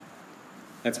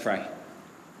Let's pray.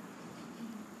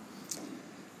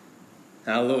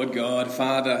 Our Lord God,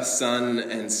 Father, Son,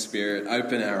 and Spirit,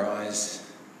 open our eyes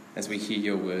as we hear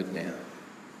your word now.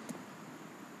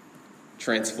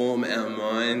 Transform our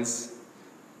minds,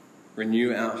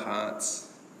 renew our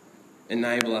hearts,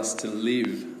 enable us to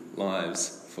live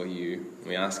lives for you.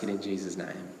 We ask it in Jesus'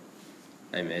 name.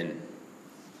 Amen.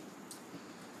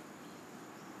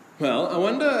 Well, I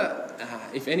wonder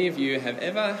if any of you have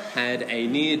ever had a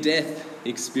near-death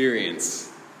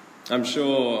experience. I'm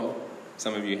sure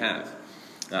some of you have.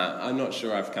 I'm not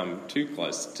sure I've come too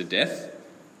close to death.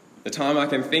 The time I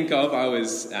can think of, I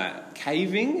was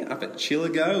caving up at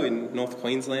Chillago in North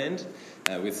Queensland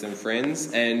with some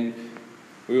friends, and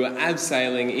we were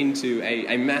abseiling into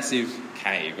a massive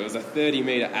cave. It was a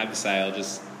 30-metre abseil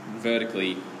just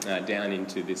vertically down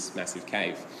into this massive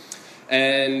cave.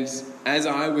 And as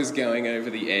I was going over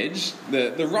the edge,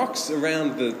 the rocks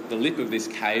around the lip of this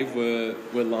cave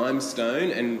were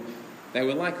limestone, and they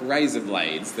were like razor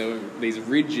blades. There were these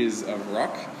ridges of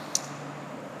rock.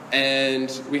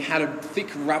 And we had a thick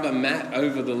rubber mat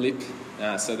over the lip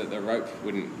so that the rope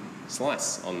wouldn't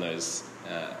slice on those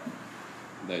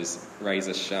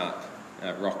razor-sharp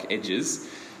rock edges.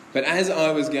 But as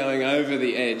I was going over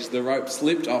the edge, the rope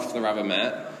slipped off the rubber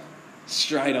mat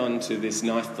straight onto this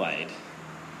knife blade,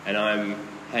 and I'm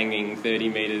hanging 30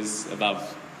 metres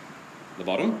above the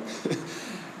bottom.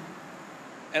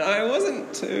 And I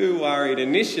wasn't too worried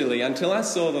initially until I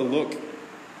saw the look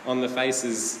on the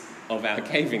faces of our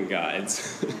caving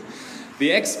guides.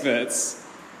 The experts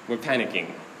were panicking.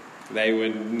 They were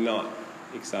not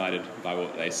excited by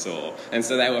what they saw. And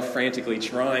so they were frantically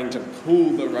trying to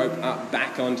pull the rope up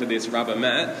back onto this rubber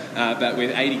mat, but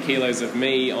with 80 kilos of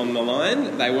me on the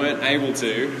line, they weren't able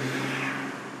to.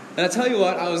 And I tell you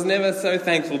what, I was never so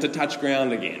thankful to touch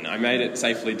ground again. I made it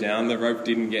safely down. The rope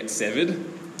didn't get severed.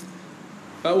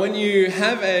 But when you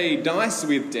have a dice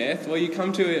with death, well, you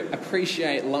come to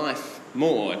appreciate life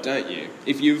more, don't you?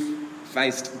 If you've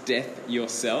faced death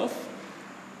yourself,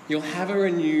 you'll have a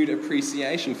renewed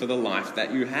appreciation for the life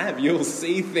that you have. You'll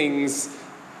see things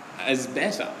as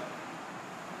better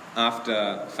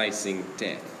after facing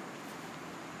death.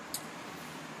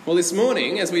 Well, this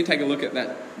morning, as we take a look at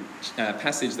that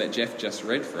passage that Jeff just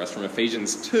read for us from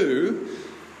Ephesians 2,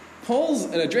 Paul's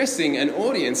addressing an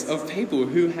audience of people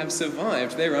who have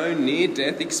survived their own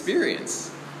near-death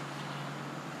experience.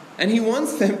 And he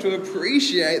wants them to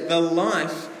appreciate the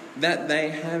life that they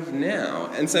have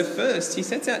now. And so first, he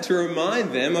sets out to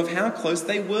remind them of how close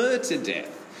they were to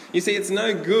death. You see, it's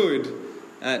no good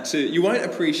you won't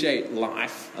appreciate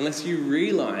life unless you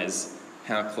realise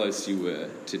how close you were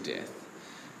to death.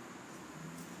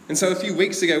 And so a few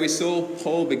weeks ago, we saw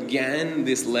Paul began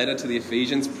this letter to the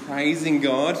Ephesians praising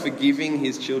God for giving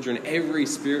his children every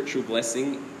spiritual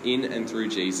blessing in and through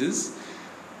Jesus.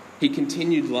 He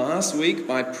continued last week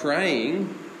by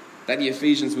praying that the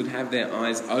Ephesians would have their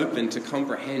eyes open to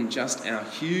comprehend just how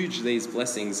huge these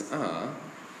blessings are.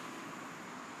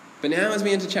 But now as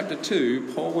we enter chapter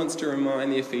 2, Paul wants to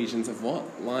remind the Ephesians of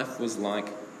what life was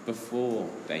like before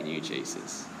they knew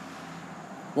Jesus.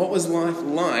 What was life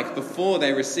like before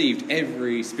they received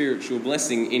every spiritual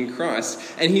blessing in Christ?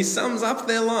 And he sums up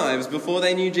their lives before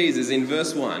they knew Jesus in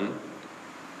verse 1.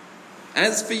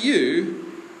 As for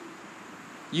you,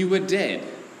 you were dead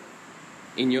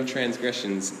in your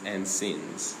transgressions and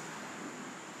sins.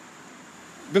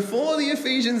 Before the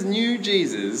Ephesians knew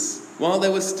Jesus, while they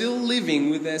were still living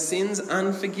with their sins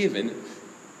unforgiven,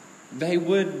 they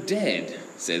were dead,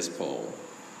 says Paul.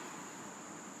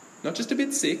 Not just a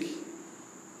bit sick,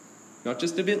 not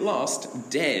just a bit lost,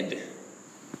 dead.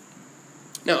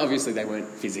 Now, obviously, they weren't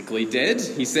physically dead.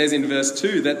 He says in verse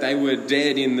 2 that they were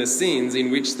dead in the sins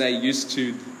in which they used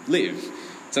to live.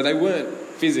 So they weren't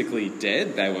physically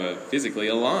dead, they were physically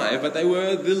alive, but they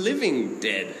were the living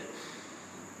dead.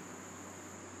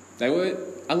 They were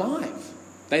alive.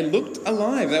 They looked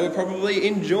alive. They were probably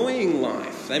enjoying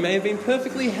life. They may have been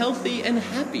perfectly healthy and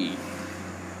happy.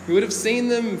 You would have seen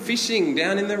them fishing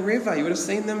down in the river. You would have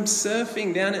seen them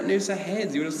surfing down at Noosa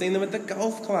Heads. You would have seen them at the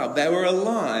golf club. They were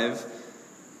alive,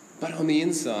 but on the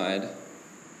inside,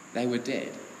 they were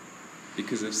dead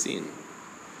because of sin.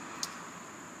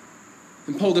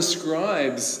 And Paul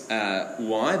describes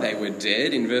why they were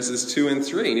dead in verses 2 and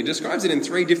 3, and he describes it in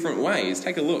 3 different ways.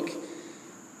 Take a look.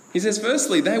 He says,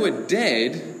 firstly, they were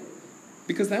dead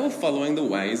because they were following the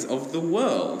ways of the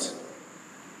world.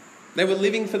 They were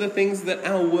living for the things that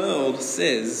our world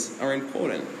says are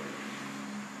important.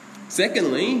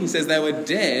 Secondly, he says they were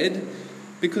dead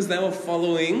because they were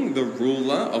following the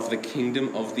ruler of the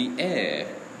kingdom of the air,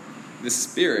 the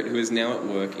spirit who is now at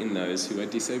work in those who are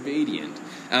disobedient.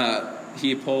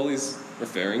 here Paul is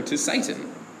referring to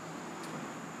Satan.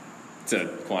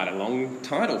 It's quite a long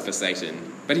title for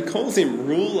Satan, but he calls him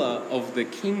ruler of the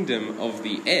kingdom of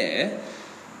the air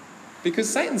because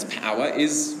Satan's power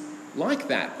is like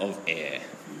that of air.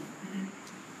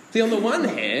 See, on the one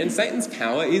hand, Satan's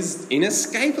power is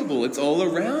inescapable. It's all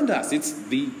around us. It's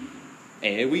the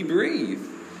air we breathe.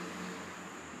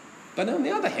 But on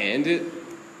the other hand, it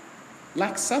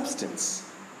lacks substance.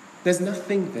 There's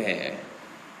nothing there.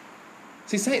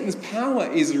 See, Satan's power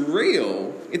is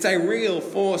real. It's a real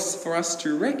force for us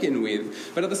to reckon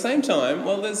with. But at the same time,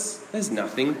 well, there's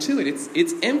nothing to it.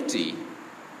 It's empty.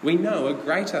 We know a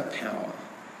greater power.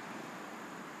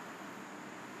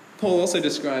 Paul also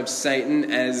describes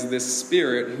Satan as the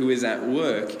spirit who is at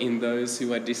work in those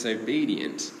who are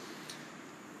disobedient.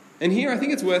 And here I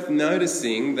think it's worth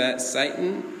noticing that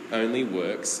Satan only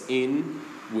works in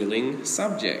willing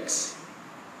subjects.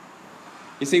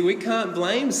 You see, we can't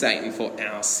blame Satan for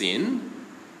our sin.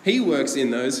 He works in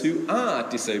those who are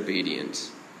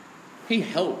disobedient. He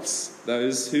helps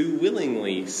those who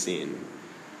willingly sin.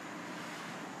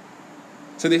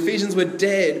 So the Ephesians were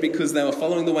dead because they were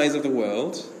following the ways of the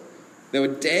world. They were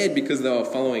dead because they were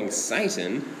following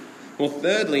Satan. Well,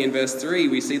 thirdly, in verse 3,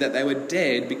 we see that they were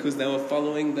dead because they were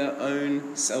following their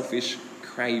own selfish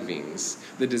cravings,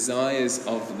 the desires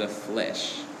of the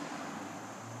flesh.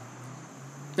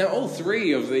 Now, all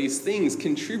three of these things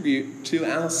contribute to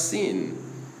our sin.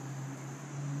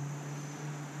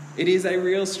 It is a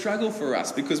real struggle for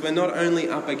us because we're not only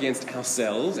up against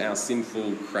ourselves, our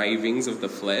sinful cravings of the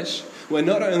flesh, we're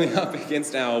not only up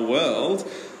against our world,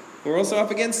 we're also up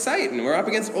against Satan. We're up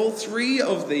against all three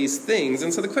of these things.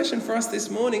 And so the question for us this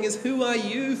morning is, who are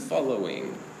you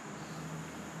following?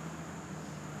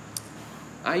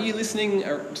 Are you listening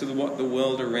to what the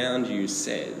world around you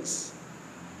says?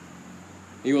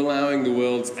 Are you allowing the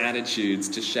world's attitudes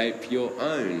to shape your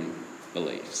own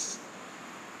beliefs?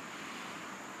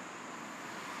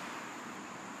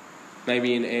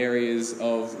 Maybe in areas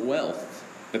of wealth,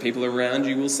 the people around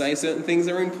you will say certain things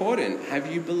are important.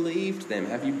 Have you believed them?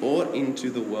 Have you bought into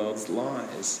the world's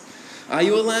lies? Are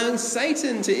you allowing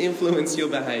Satan to influence your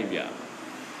behaviour?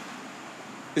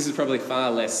 This is probably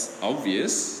far less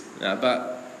obvious,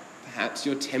 but perhaps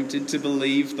you're tempted to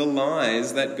believe the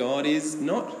lies that God is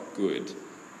not good.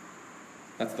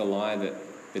 That's the lie that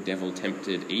the devil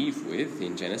tempted Eve with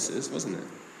in Genesis, wasn't it?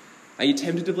 Are you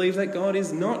tempted to believe that God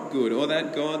is not good or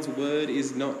that God's word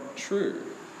is not true?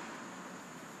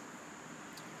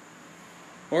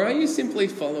 Or are you simply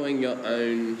following your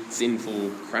own sinful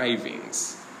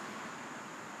cravings?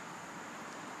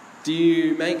 Do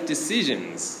you make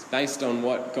decisions based on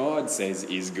what God says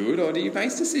is good, or do you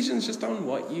base decisions just on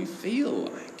what you feel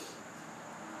like?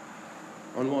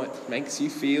 On what makes you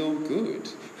feel good?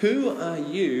 Who are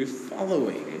you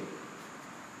following?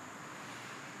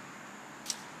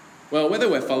 Well, whether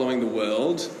we're following the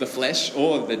world, the flesh,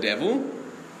 or the devil,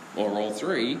 or all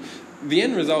three, the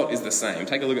end result is the same.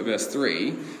 Take a look at verse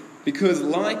 3. Because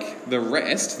like the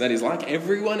rest, that is, like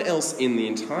everyone else in the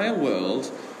entire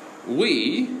world,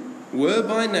 we were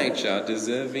by nature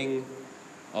deserving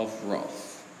of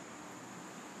wrath.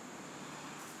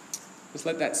 Just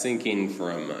let that sink in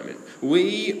for a moment.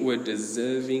 We were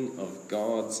deserving of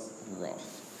God's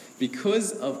wrath.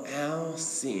 Because of our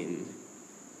sin,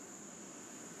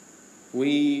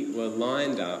 we were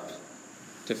lined up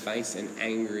to face an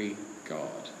angry God.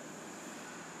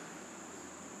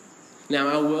 Now,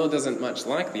 our world doesn't much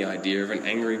like the idea of an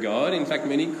angry God. In fact,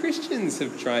 many Christians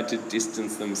have tried to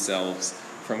distance themselves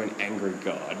from an angry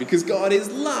God because God is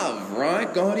love,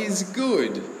 right? God is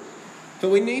good. But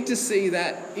we need to see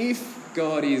that if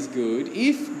God is good,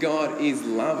 if God is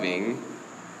loving,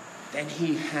 then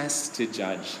he has to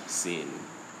judge sin.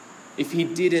 If he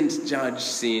didn't judge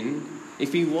sin,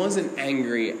 if he wasn't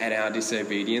angry at our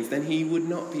disobedience, then he would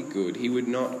not be good. He would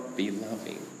not be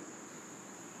loving.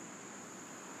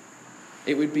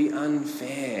 It would be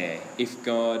unfair if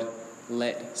God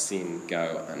let sin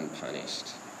go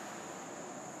unpunished.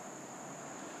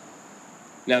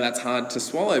 Now that's hard to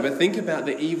swallow, but think about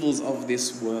the evils of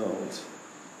this world.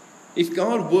 If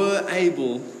God were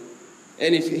able,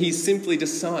 and if he simply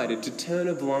decided to turn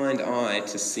a blind eye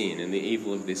to sin and the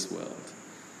evil of this world,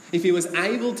 if he was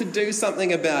able to do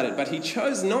something about it, but he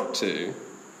chose not to,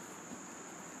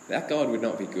 that God would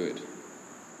not be good.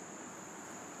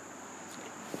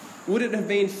 Would it have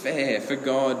been fair for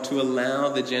God to allow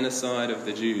the genocide of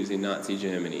the Jews in Nazi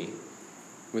Germany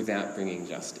without bringing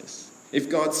justice? If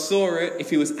God saw it, if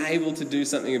he was able to do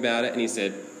something about it, and he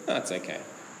said, "Oh, it's okay,"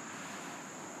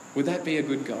 would that be a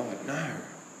good God? No.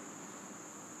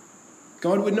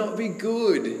 God would not be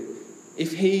good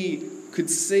if he could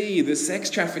see the sex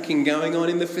trafficking going on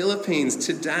in the Philippines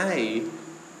today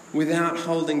without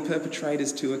holding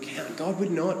perpetrators to account, God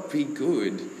would not be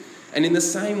good. And in the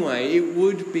same way, it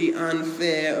would be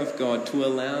unfair of God to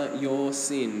allow your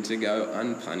sin to go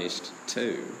unpunished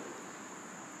too.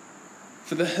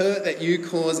 For the hurt that you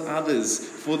cause others,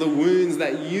 for the wounds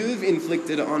that you've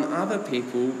inflicted on other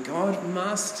people, God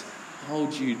must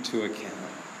hold you to account.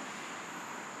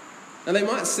 Now, they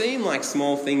might seem like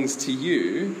small things to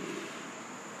you.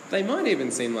 They might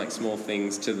even seem like small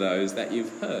things to those that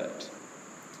you've hurt.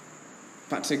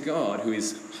 But to God, who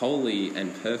is holy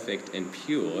and perfect and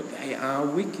pure, they are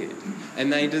wicked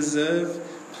and they deserve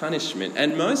punishment.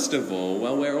 And most of all,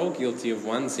 well, we're all guilty of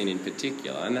one sin in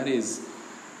particular, and that is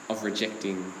of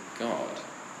rejecting God.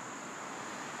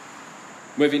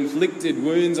 We've inflicted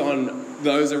wounds on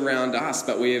those around us,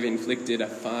 but we have inflicted a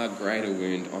far greater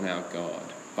wound on our God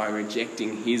by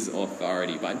rejecting his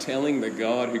authority, by telling the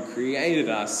God who created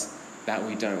us that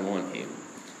we don't want him.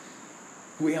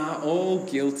 We are all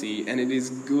guilty, and it is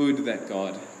good that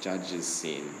God judges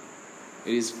sin.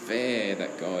 It is fair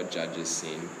that God judges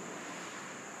sin.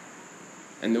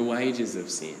 And the wages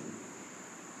of sin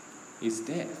is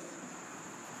death.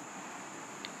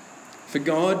 For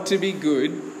God to be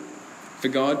good, for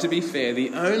God to be fair, the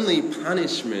only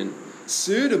punishment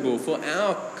suitable for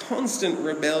our constant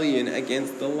rebellion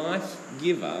against the life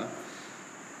giver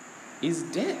is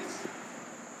death.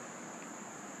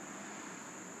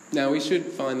 Now, we should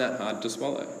find that hard to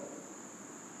swallow.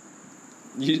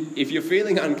 If you're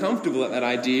feeling uncomfortable at that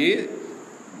idea,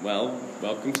 well,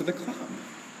 welcome to the club.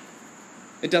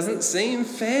 It doesn't seem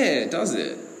fair, does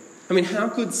it? I mean, how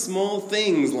could small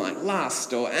things like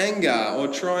lust or anger or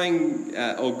trying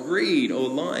or greed or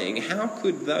lying, how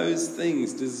could those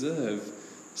things deserve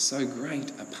so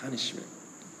great a punishment?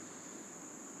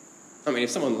 I mean, if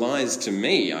someone lies to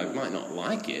me, I might not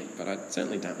like it, but I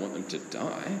certainly don't want them to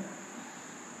die.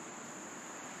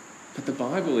 But the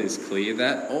Bible is clear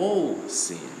that all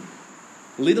sin,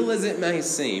 little as it may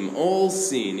seem, all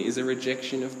sin is a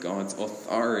rejection of God's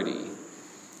authority.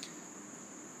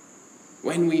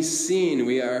 When we sin,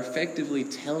 we are effectively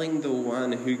telling the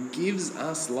one who gives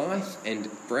us life and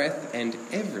breath and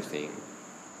everything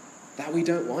that we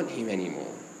don't want him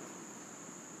anymore.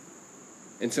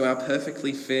 And so our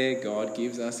perfectly fair God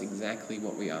gives us exactly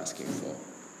what we ask him for.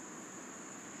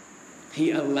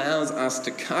 He allows us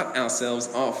to cut ourselves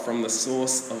off from the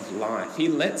source of life. He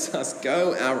lets us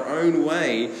go our own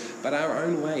way, but our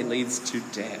own way leads to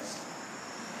death.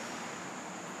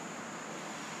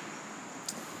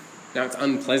 Now, it's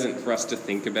unpleasant for us to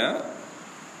think about,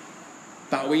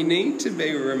 but we need to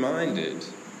be reminded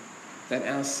that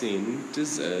our sin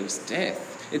deserves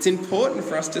death. It's important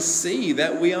for us to see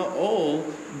that we are all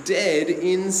dead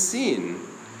in sin.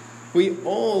 We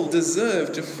all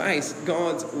deserve to face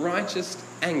God's righteous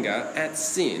anger at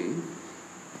sin,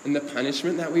 and the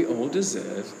punishment that we all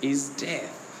deserve is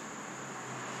death.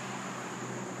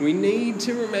 We need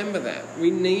to remember that.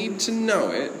 We need to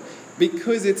know it,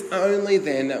 because it's only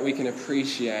then that we can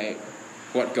appreciate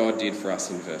what God did for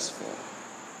us in verse 4.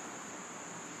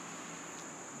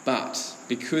 But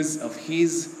because of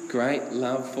his great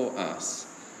love for us,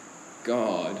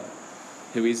 God,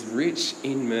 who is rich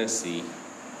in mercy,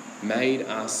 made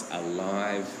us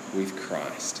alive with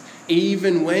Christ,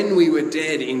 even when we were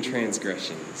dead in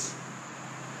transgressions.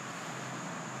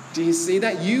 Do you see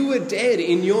that? You were dead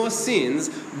in your sins,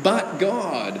 but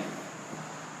God.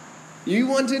 You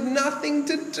wanted nothing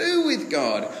to do with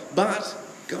God, but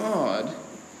God.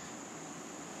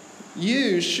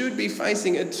 You should be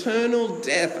facing eternal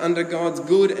death under God's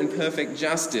good and perfect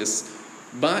justice,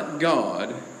 but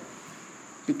God,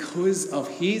 because of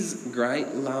his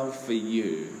great love for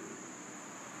you,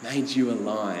 made you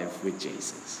alive with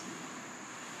Jesus.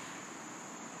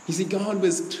 You see, God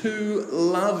was too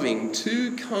loving,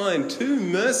 too kind, too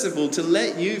merciful to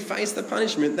let you face the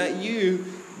punishment that you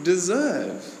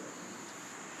deserve.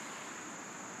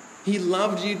 He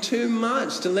loved you too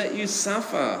much to let you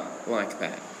suffer like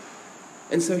that.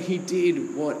 And so he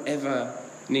did whatever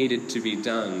needed to be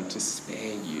done to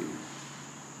spare you.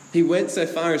 He went so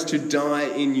far as to die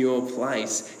in your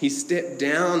place. He stepped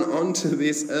down onto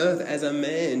this earth as a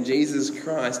man, Jesus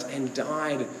Christ, and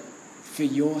died for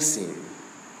your sin.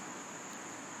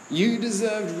 You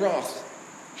deserved wrath.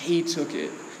 He took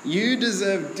it. You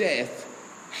deserved death.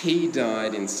 He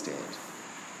died instead.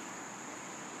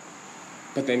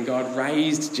 But then God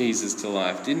raised Jesus to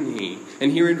life, didn't he?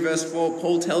 And here in verse 4,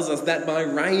 Paul tells us that by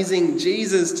raising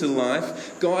Jesus to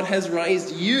life, God has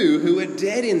raised you who are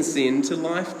dead in sin to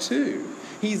life too.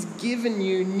 He's given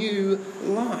you new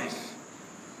life.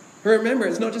 Remember,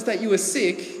 it's not just that you were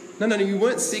sick, No, you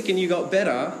weren't sick and you got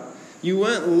better. You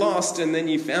weren't lost and then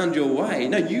you found your way.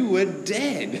 No, you were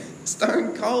dead,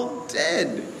 stone cold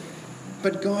dead.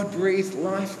 But God breathed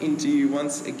life into you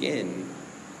once again.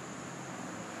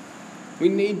 We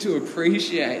need to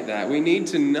appreciate that. We need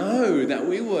to know that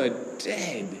we were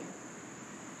dead,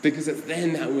 because it's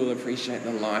then that we'll appreciate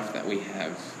the life that we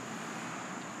have.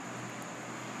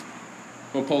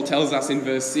 Well, Paul tells us in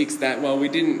verse 6 that, we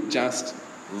didn't just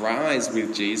rise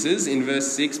with Jesus. In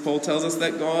verse 6, Paul tells us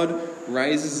that God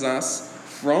raises us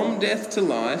from death to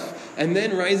life and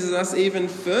then raises us even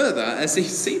further as he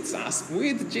seats us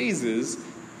with Jesus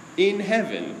in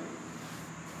heaven.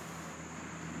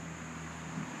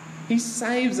 He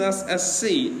saves us a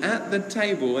seat at the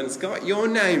table, and it's got your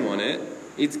name on it.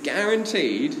 It's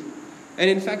guaranteed. And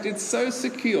in fact, it's so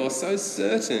secure, so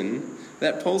certain,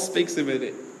 that Paul speaks of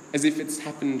it as if it's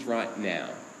happened right now.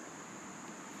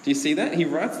 Do you see that? He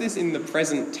writes this in the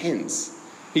present tense.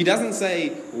 He doesn't say,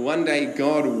 one day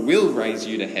God will raise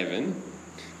you to heaven.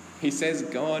 He says,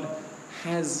 God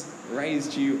has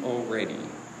raised you already.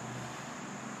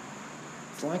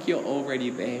 It's like you're already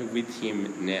there with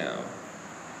him now.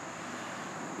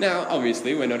 Now,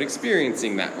 obviously, we're not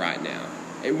experiencing that right now.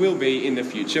 It will be in the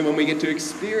future when we get to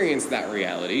experience that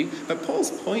reality. But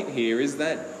Paul's point here is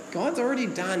that God's already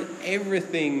done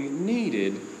everything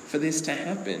needed for this to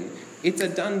happen. It's a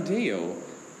done deal.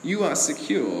 You are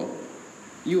secure.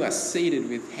 You are seated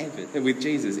with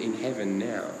Jesus in heaven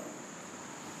now.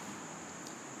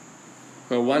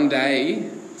 Well, one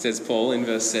day, says Paul in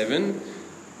verse 7,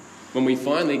 when we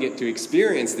finally get to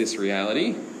experience this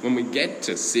reality, when we get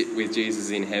to sit with Jesus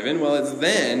in heaven, it's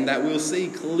then that we'll see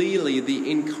clearly the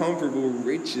incomparable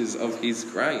riches of his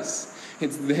grace.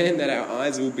 It's then that our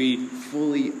eyes will be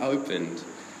fully opened.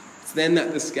 It's then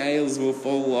that the scales will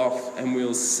fall off and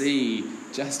we'll see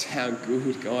just how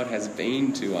good God has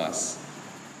been to us.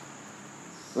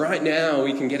 Right now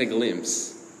we can get a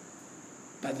glimpse,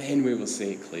 but then we will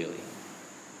see it clearly.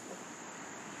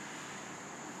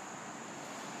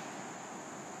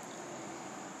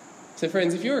 So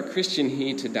friends, if you're a Christian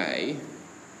here today,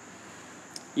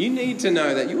 you need to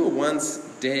know that you were once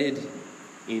dead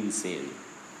in sin.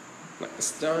 Like a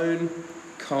stone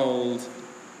cold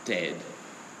dead.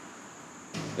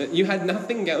 That you had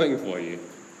nothing going for you.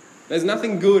 There's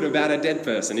nothing good about a dead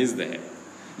person, is there?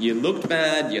 You looked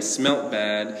bad, you smelt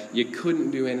bad, you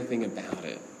couldn't do anything about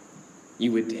it.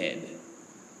 You were dead.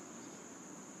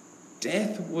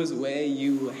 Death was where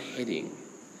you were heading.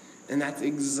 And that's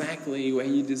exactly where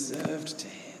you deserved to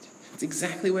head. It's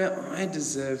exactly where I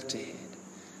deserve to head.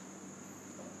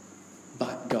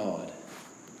 But God,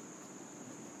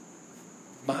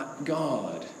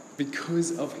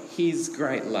 because of his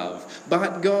great love,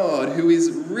 but God, who is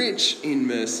rich in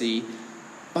mercy,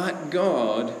 but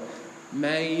God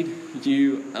made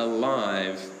you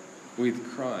alive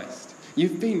with Christ.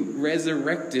 You've been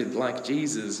resurrected like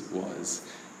Jesus was.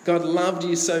 God loved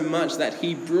you so much that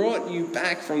he brought you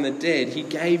back from the dead. He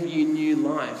gave you new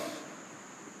life.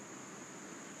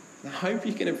 I hope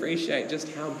you can appreciate just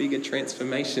how big a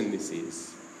transformation this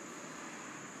is.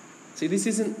 See, this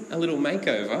isn't a little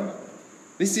makeover.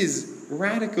 This is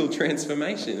radical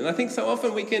transformation. And I think so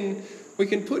often we can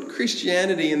put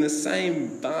Christianity in the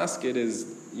same basket as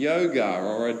yoga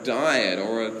or a diet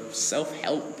or a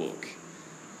self-help book.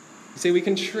 You see, we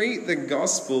can treat the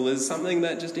gospel as something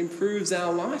that just improves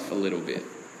our life a little bit.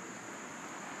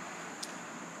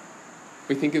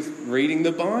 We think of reading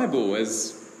the Bible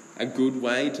as a good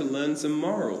way to learn some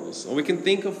morals. Or we can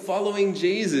think of following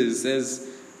Jesus as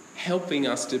helping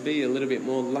us to be a little bit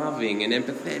more loving and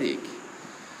empathetic.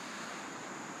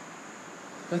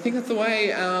 I think that's the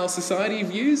way our society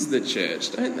views the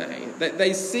church, don't they?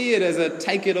 They see it as a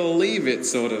take it or leave it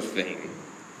sort of thing.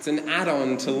 It's an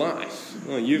add-on to life.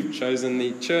 Well, you've chosen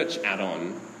the church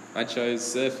add-on. I chose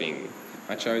surfing.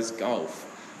 I chose golf.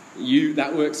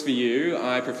 That works for you.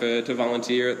 I prefer to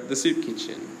volunteer at the soup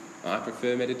kitchen. I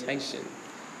prefer meditation.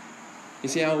 You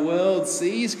see, our world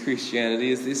sees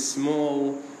Christianity as this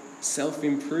small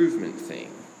self-improvement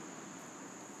thing.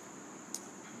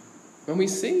 When we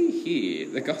see here,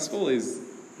 the gospel is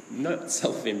not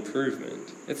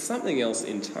self-improvement. It's something else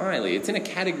entirely. It's in a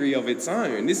category of its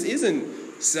own. This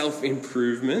isn't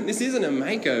self-improvement. This isn't a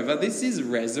makeover. This is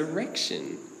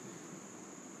resurrection.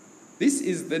 This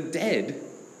is the dead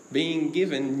being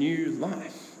given new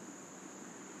life.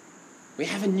 We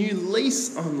have a new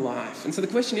lease on life. And so the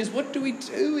question is, what do we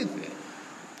do with it?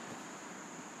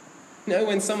 You know,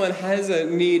 when someone has a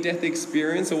near-death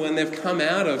experience or when they've come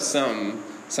out of some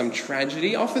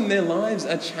tragedy, often their lives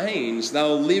are changed.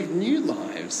 They'll live new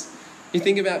lives. You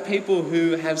think about people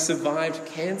who have survived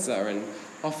cancer and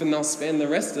Often they'll spend the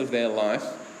rest of their life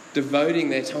devoting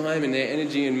their time and their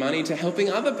energy and money to helping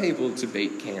other people to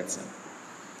beat cancer.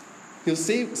 You'll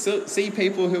see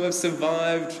people who have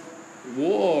survived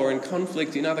war and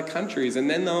conflict in other countries, and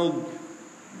then they'll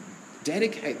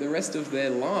dedicate the rest of their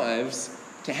lives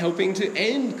to helping to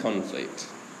end conflict.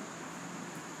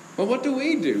 Well, what do?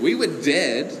 We were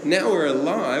dead, now we're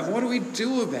alive. What do we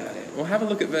do about it? Well, have a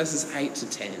look at verses 8 to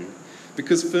 10.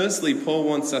 Because firstly, Paul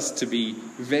wants us to be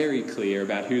very clear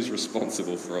about who's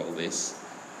responsible for all this.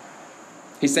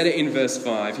 He said it in verse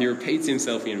 5. He repeats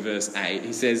himself in verse 8.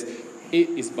 He says, "It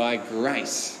is by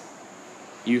grace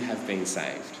you have been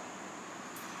saved."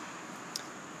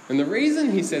 And the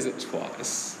reason he says it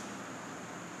twice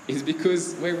is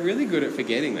because we're really good at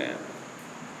forgetting that.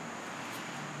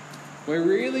 We're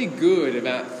really good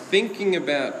about thinking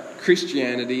about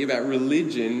Christianity, about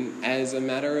religion, as a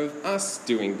matter of us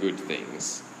doing good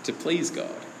things to please God.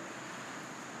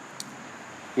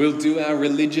 We'll do our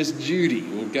religious duty,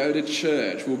 we'll go to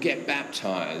church, we'll get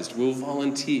baptised, we'll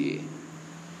volunteer.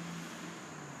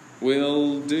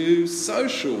 We'll do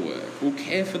social work, we'll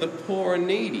care for the poor and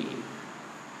needy.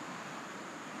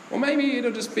 Or maybe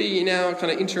it'll just be in our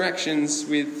kind of interactions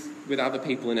with other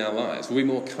people in our lives. We'll be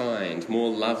more kind, more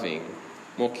loving,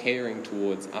 more caring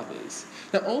towards others.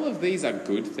 Now, all of these are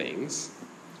good things,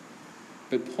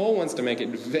 but Paul wants to make it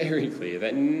very clear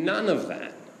that none of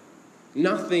that,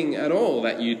 nothing at all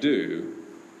that you do,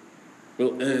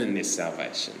 will earn this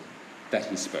salvation that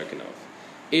he's spoken of.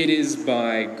 It is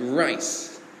by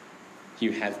grace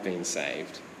you have been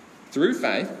saved, through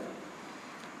faith,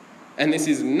 and this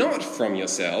is not from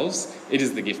yourselves, it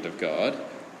is the gift of God,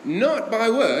 not by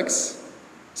works,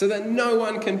 so that no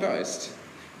one can boast.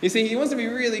 You see, he wants to be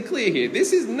really clear here.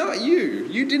 This is not you.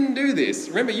 You didn't do this.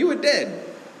 Remember, you were dead.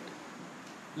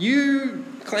 You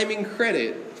claiming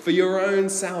credit for your own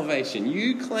salvation.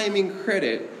 You claiming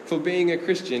credit for being a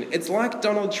Christian. It's like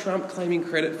Donald Trump claiming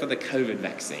credit for the COVID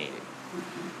vaccine.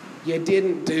 You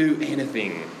didn't do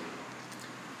anything.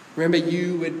 Remember,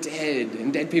 you were dead,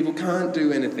 and dead people can't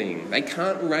do anything. They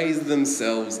can't raise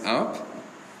themselves up.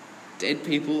 Dead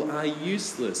people are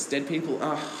useless. Dead people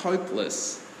are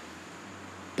hopeless.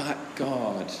 But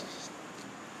God.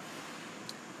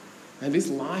 And this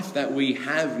life that we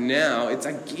have now, it's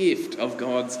a gift of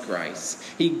God's grace.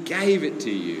 He gave it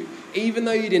to you, even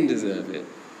though you didn't deserve it.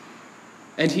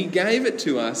 And he gave it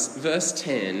to us, verse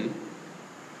 10,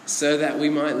 so that we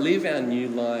might live our new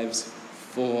lives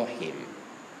for him.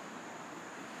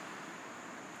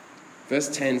 Verse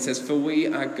 10 says, "For we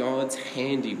are God's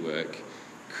handiwork,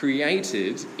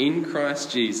 created in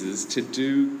Christ Jesus to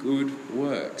do good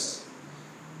works,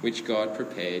 which God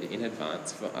prepared in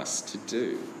advance for us to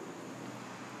do."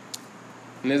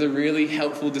 And there's a really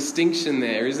helpful distinction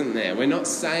there, isn't there? We're not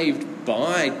saved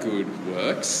by good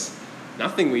works.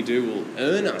 Nothing we do will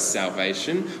earn us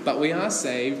salvation, but we are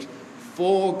saved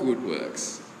for good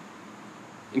works.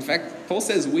 In fact, Paul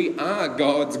says we are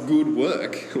God's good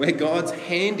work. We're God's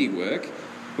handiwork.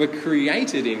 We're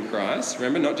created in Christ.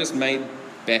 Remember, not just made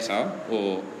better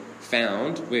or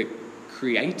found. We're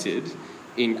created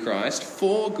in Christ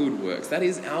for good works. That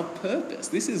is our purpose.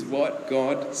 This is what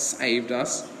God saved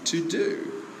us to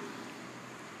do.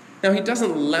 Now, he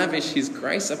doesn't lavish his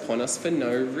grace upon us for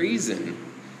no reason.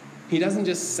 He doesn't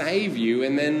just save you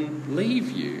and then leave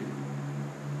you.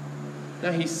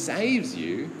 No, he saves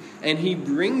you and he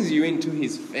brings you into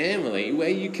his family where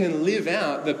you can live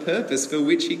out the purpose for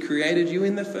which he created you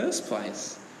in the first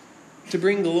place. To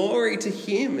bring glory to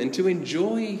him and to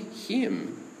enjoy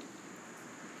him.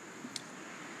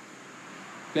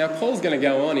 Now, Paul's going to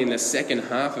go on in the second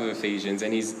half of Ephesians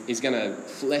and he's going to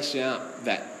flesh out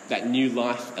that new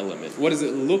life element. What does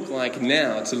it look like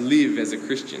now to live as a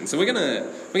Christian? So we're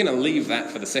going to leave that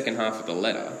for the second half of the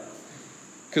letter.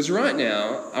 Because right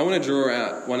now, I want to draw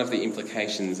out one of the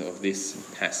implications of this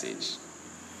passage.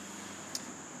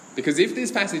 Because if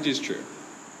this passage is true,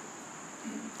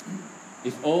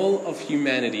 if all of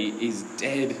humanity is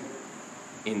dead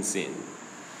in sin,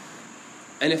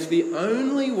 and if the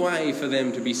only way for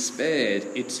them to be spared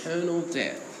eternal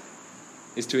death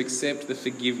is to accept the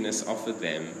forgiveness offered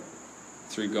them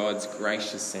through God's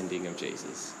gracious sending of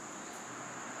Jesus,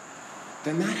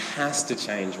 then that has to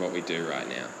change what we do right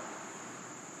now.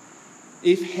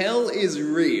 If hell is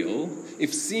real,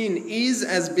 if sin is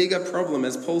as big a problem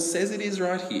as Paul says it is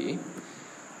right here,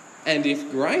 and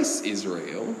if grace is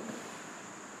real,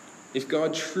 if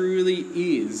God truly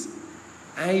is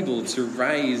able to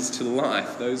raise to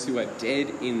life those who are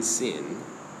dead in sin,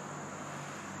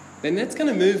 then that's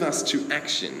going to move us to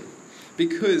action.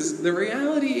 Because the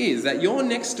reality is that your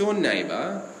next door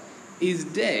neighbour is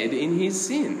dead in his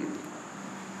sin.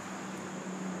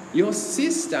 Your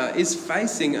sister is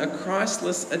facing a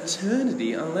Christless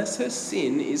eternity unless her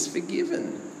sin is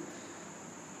forgiven.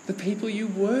 The people you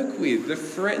work with, the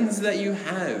friends that you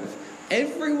have,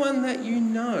 everyone that you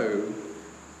know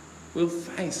will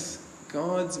face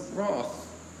God's wrath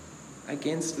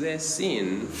against their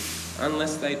sin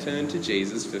unless they turn to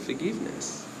Jesus for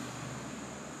forgiveness.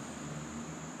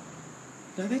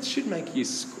 Now that should make you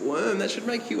squirm, that should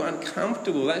make you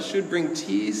uncomfortable, that should bring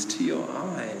tears to your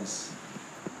eyes.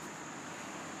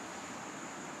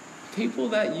 People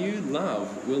that you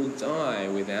love will die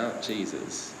without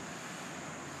Jesus.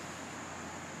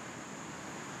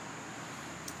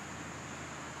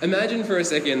 Imagine for a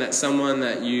second that someone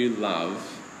that you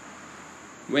love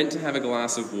went to have a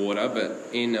glass of water,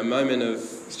 but in a moment of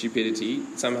stupidity,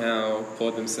 somehow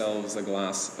poured themselves a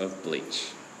glass of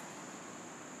bleach.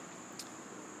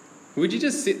 Would you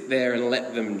just sit there and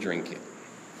let them drink it?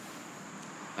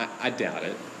 I doubt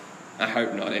it. I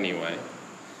hope not anyway.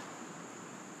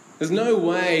 There's no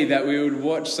way that we would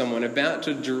watch someone about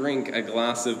to drink a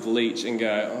glass of bleach and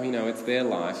go, oh, it's their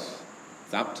life.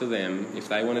 It's up to them. If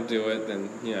they want to do it, then,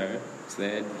 it's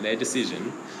their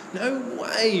decision. No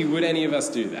way would any of us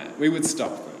do that. We would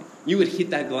stop them. You would hit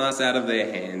that glass out of their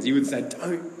hands. You would say,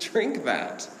 don't drink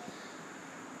that.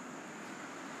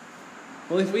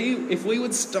 Well, if we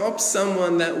would stop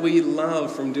someone that we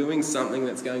love from doing something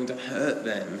that's going to hurt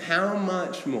them, how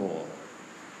much more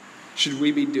should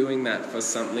we be doing that for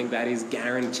something that is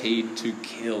guaranteed to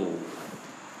kill?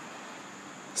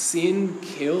 Sin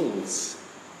kills.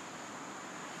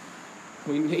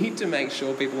 We need to make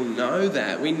sure people know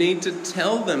that. We need to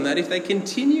tell them that if they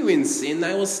continue in sin,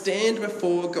 they will stand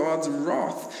before God's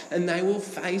wrath and they will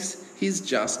face his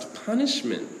just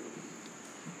punishment.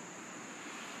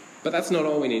 But that's not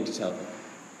all we need to tell them.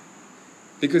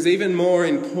 Because even more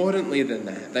importantly than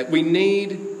that we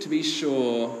need to be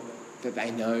sure that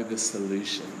they know the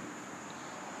solution.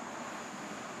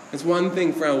 It's one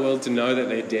thing for our world to know that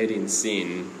they're dead in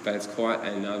sin, but it's quite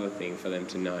another thing for them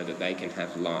to know that they can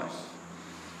have life.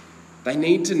 They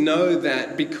need to know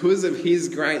that because of his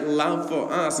great love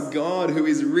for us, God, who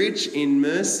is rich in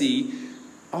mercy,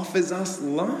 offers us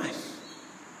life.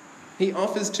 He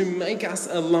offers to make us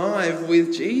alive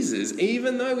with Jesus,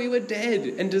 even though we were dead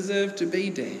and deserved to be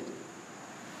dead.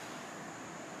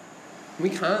 We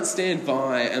can't stand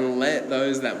by and let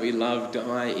those that we love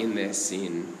die in their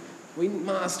sin. We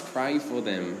must pray for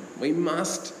them. We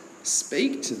must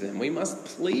speak to them. We must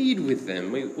plead with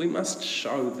them. We must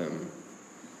show them.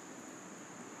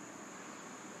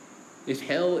 If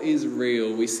hell is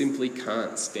real, we simply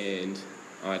can't stand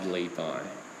idly by.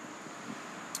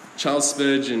 Charles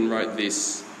Spurgeon wrote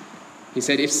this. He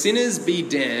said, "If sinners be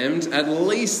damned, at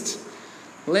least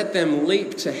let them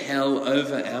leap to hell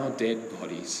over our dead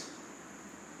bodies.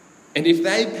 And if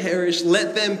they perish,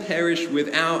 let them perish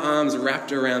with our arms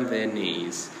wrapped around their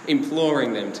knees,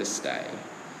 imploring them to stay.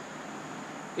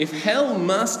 If hell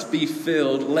must be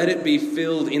filled, let it be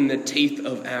filled in the teeth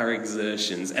of our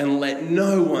exertions, and let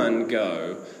no one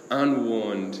go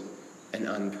unwarned and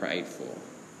unprayed for."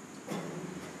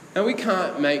 Now, we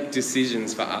can't make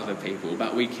decisions for other people,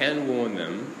 but we can warn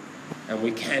them and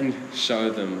we can show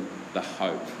them the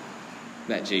hope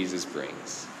that Jesus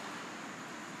brings.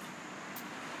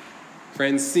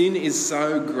 Friends, sin is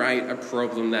so great a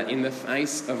problem that in the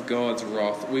face of God's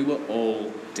wrath, we were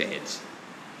all dead.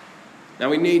 Now,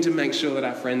 we need to make sure that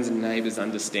our friends and neighbours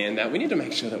understand that. We need to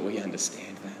make sure that we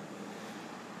understand that.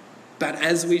 But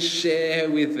as we share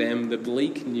with them the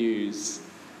bleak news,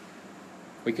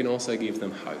 we can also give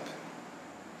them hope.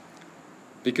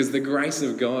 Because the grace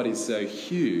of God is so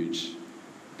huge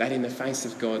that in the face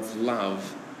of God's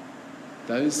love,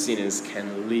 those sinners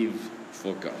can live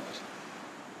for God.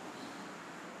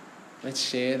 Let's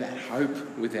share that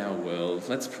hope with our world.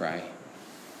 Let's pray.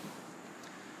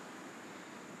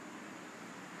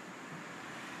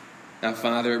 Our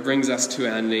Father, it brings us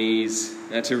to our knees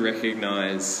to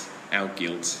recognise our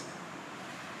guilt.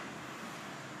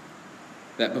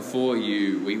 That before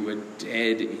you we were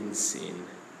dead in sin.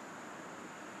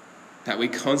 That we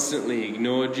constantly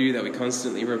ignored you, that we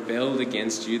constantly rebelled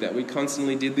against you, that we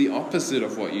constantly did the opposite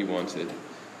of what you wanted.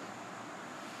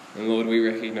 And Lord, we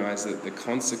recognise that the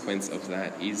consequence of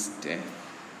that is death.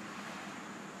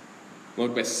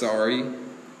 Lord, we're sorry.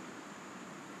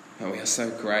 And we are so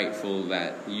grateful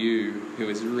that you, who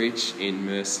is rich in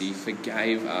mercy,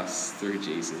 forgave us through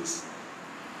Jesus.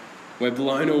 We're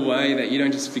blown away that you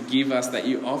don't just forgive us, that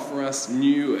you offer us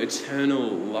new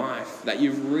eternal life, that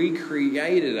you've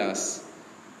recreated us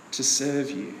to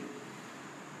serve you.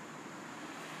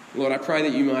 Lord, I pray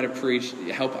that you might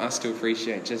help us to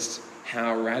appreciate just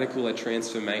how radical a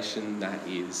transformation that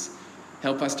is.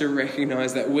 Help us to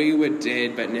recognise that we were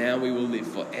dead, but now we will live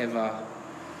forever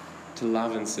to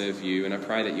love and serve you. And I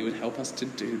pray that you would help us to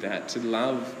do that, to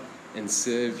love and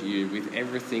serve you with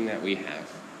everything that we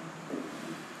have.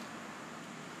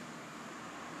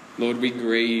 Lord, we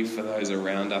grieve for those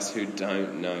around us who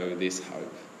don't know this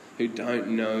hope, who don't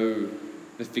know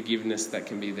the forgiveness that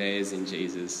can be theirs in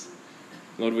Jesus.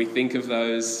 Lord, we think of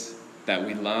those that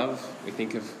we love, we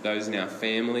think of those in our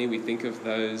family, we think of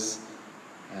those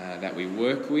that we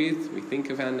work with, we think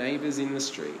of our neighbours in the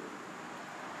street.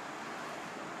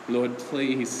 Lord,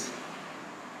 please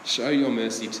show your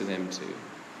mercy to them too.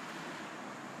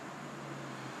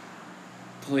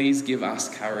 Please give us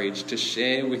courage to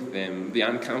share with them the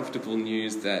uncomfortable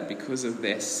news that because of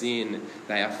their sin,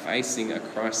 they are facing a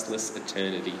Christless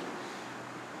eternity.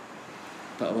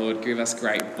 But Lord, give us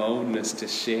great boldness to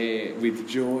share with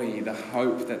joy the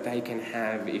hope that they can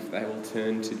have if they will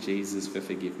turn to Jesus for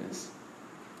forgiveness.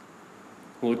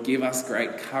 Lord, give us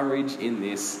great courage in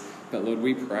this. But Lord,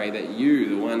 we pray that you,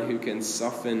 the one who can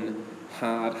soften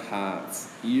hard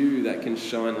hearts, you that can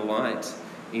shine light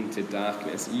into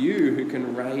darkness, you who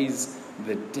can raise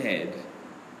the dead,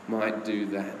 might do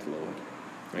that, Lord.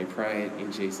 We pray it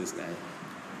in Jesus' name.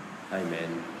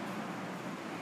 Amen.